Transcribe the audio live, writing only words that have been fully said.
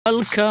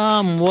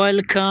Welcome,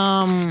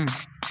 welcome,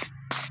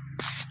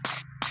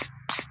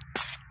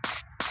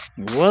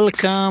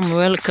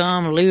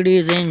 welcome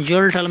ladies and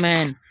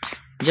gentlemen।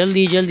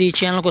 जल्दी जल्दी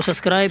channel को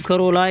सब्सक्राइब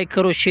करो, लाइक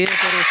करो, शेयर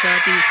करो,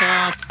 साथ ही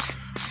साथ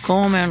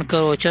कमेंट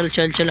करो। चल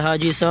चल चल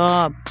हाजी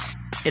साहब,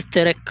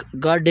 तेरे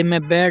गाड़ी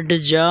में बैठ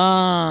जा।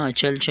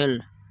 चल चल।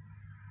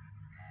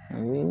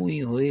 ओए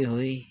होए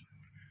होए,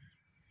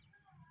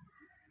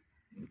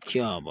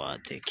 क्या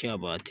बात है, क्या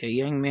बात है।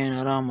 यंग मैन,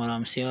 आराम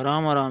आराम से,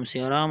 आराम आराम से,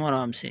 आराम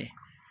आराम से।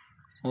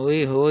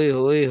 होए होए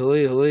होए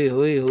होए होए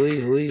होए होए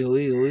होए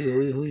होए होए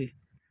होए होए।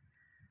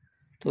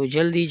 तो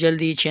जल्दी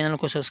जल्दी चैनल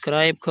को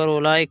सब्सक्राइब करो,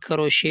 लाइक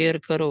करो, शेयर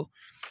करो,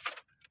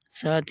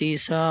 साथ ही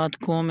साथ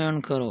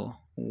कमेंट करो।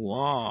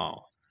 वाह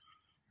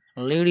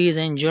लेडीज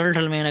एंड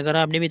जेंटलमैन, अगर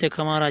आपने अभी तक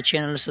हमारा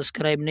चैनल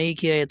सब्सक्राइब नहीं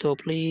किया है तो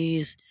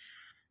प्लीज़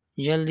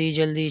जल्दी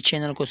जल्दी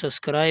चैनल को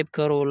सब्सक्राइब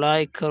करो,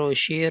 लाइक करो,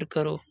 शेयर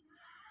करो,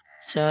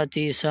 साथ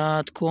ही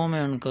साथ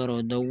कमेंट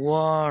करो। द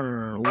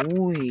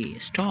वर्ल्ड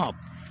स्टॉप,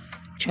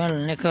 चल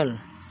निकल।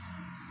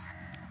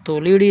 तो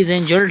लेडीज़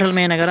एंड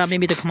जेंटलमैन, अगर आपने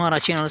अभी तक हमारा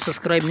चैनल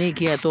सब्सक्राइब नहीं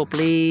किया तो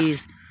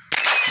प्लीज़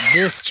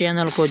इस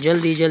चैनल को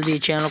जल्दी जल्दी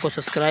चैनल को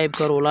सब्सक्राइब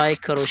करो, लाइक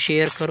करो,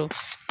 शेयर करो,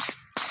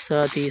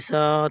 साथ ही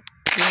साथ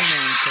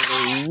कमेंट करो।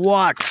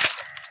 What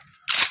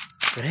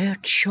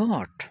great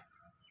shot.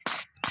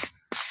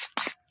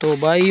 तो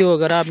भाइयों,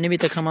 अगर आपने अभी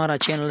तक हमारा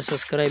चैनल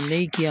सब्सक्राइब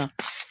नहीं किया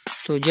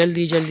तो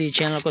जल्दी जल्दी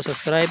चैनल को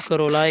सब्सक्राइब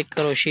करो, लाइक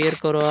करो, शेयर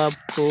करो।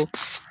 आपको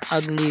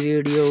अगली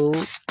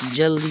वीडियो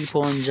जल्दी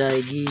पहुंच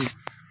जाएगी।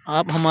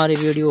 आप हमारे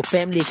वीडियो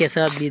फैमिली के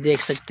साथ भी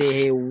देख सकते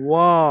हैं।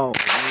 वाह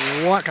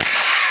व्हाट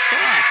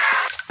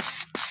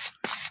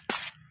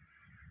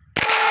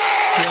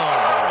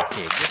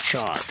गुड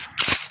शॉट।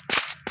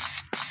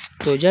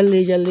 तो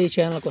जल्दी जल्दी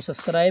चैनल को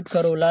सब्सक्राइब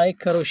करो,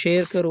 लाइक करो,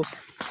 शेयर करो,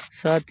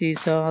 साथ ही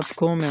साथ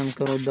कमेंट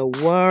करो। The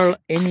world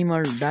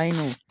animal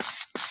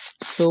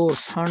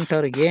डायनोसॉर्स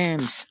Hunter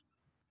games.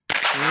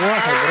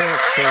 What a great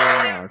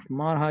shot.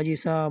 मार हाजी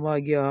साहब, आ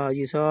गया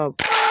हाजी साहब।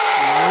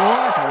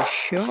 What a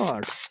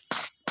shot.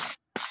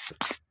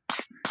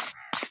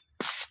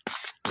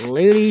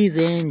 Ladies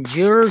and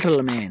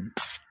gentlemen,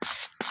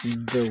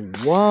 the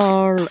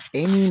World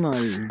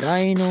Animal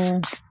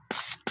Dinosaurs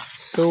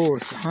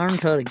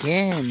Hunter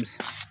Games.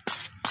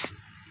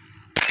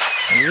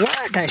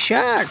 What a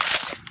shot!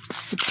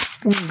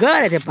 punga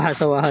रहे थे पास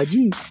हुआ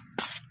हाजी।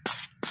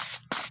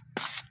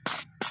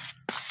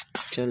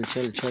 चल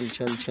चल चल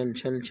चल चल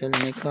चल चल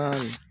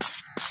निकाल।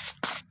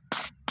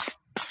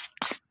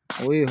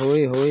 ओए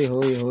होए होए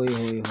होए होए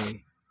होए होए।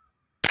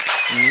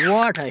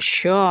 What a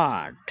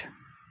shot!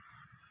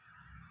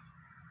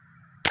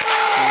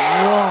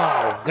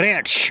 Wow,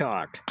 great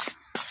shot.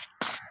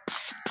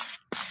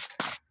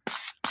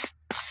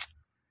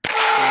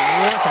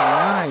 What a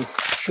nice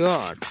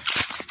shot.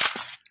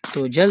 तो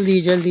जल्दी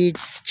जल्दी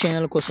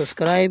चैनल को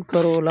सब्सक्राइब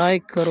करो,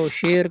 लाइक करो,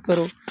 शेयर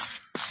करो,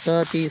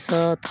 साथ ही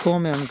साथ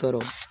कमेंट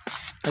करो।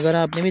 अगर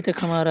आपने अभी तक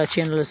हमारा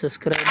चैनल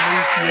सब्सक्राइब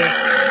नहीं किया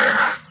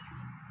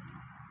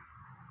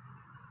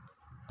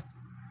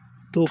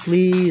तो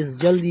प्लीज़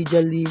जल्दी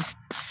जल्दी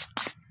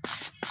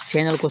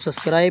चैनल को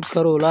सब्सक्राइब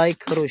करो,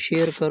 लाइक करो,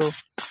 शेयर करो,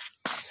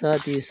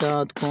 साथ ही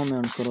साथ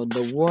कमेंट करो। The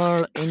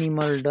world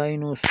animal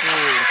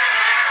dinosaur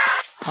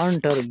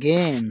Hunter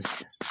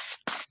games.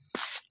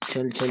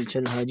 चल चल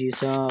चल हाजी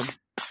साहब।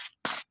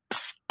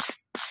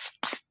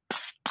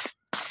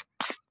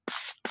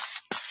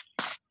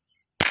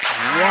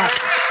 What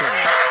a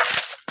shot.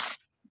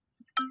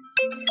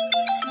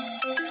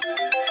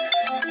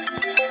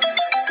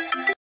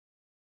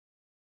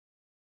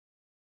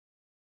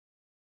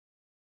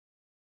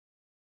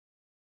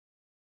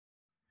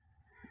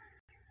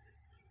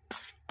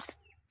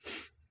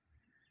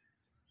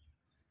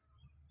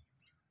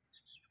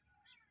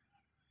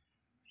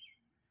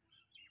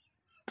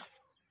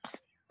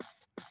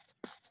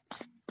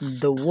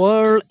 The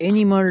world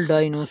animal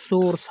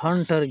डायनोसॉर्स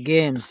Hunter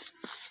games.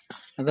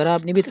 अगर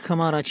आपने अभी तक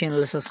हमारा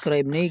चैनल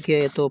सब्सक्राइब नहीं किया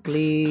है तो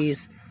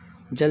प्लीज़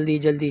जल्दी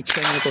जल्दी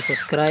चैनल को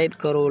सब्सक्राइब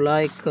करो,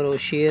 लाइक करो,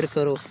 शेयर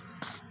करो,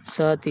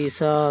 साथ ही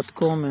साथ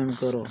कमेंट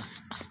करो।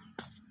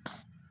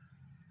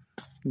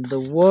 The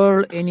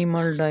world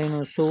animal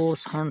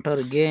डायनोसॉर्स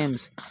Hunter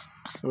games.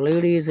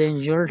 Ladies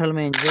and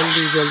gentleman,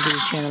 जल्दी जल्दी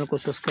चैनल को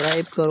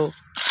सब्सक्राइब करो,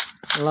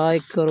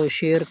 लाइक करो,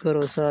 शेयर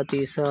करो, साथ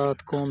ही साथ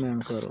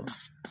कमेंट करो।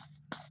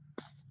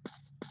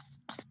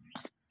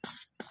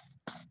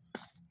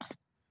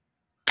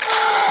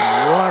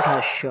 What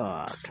a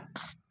shot.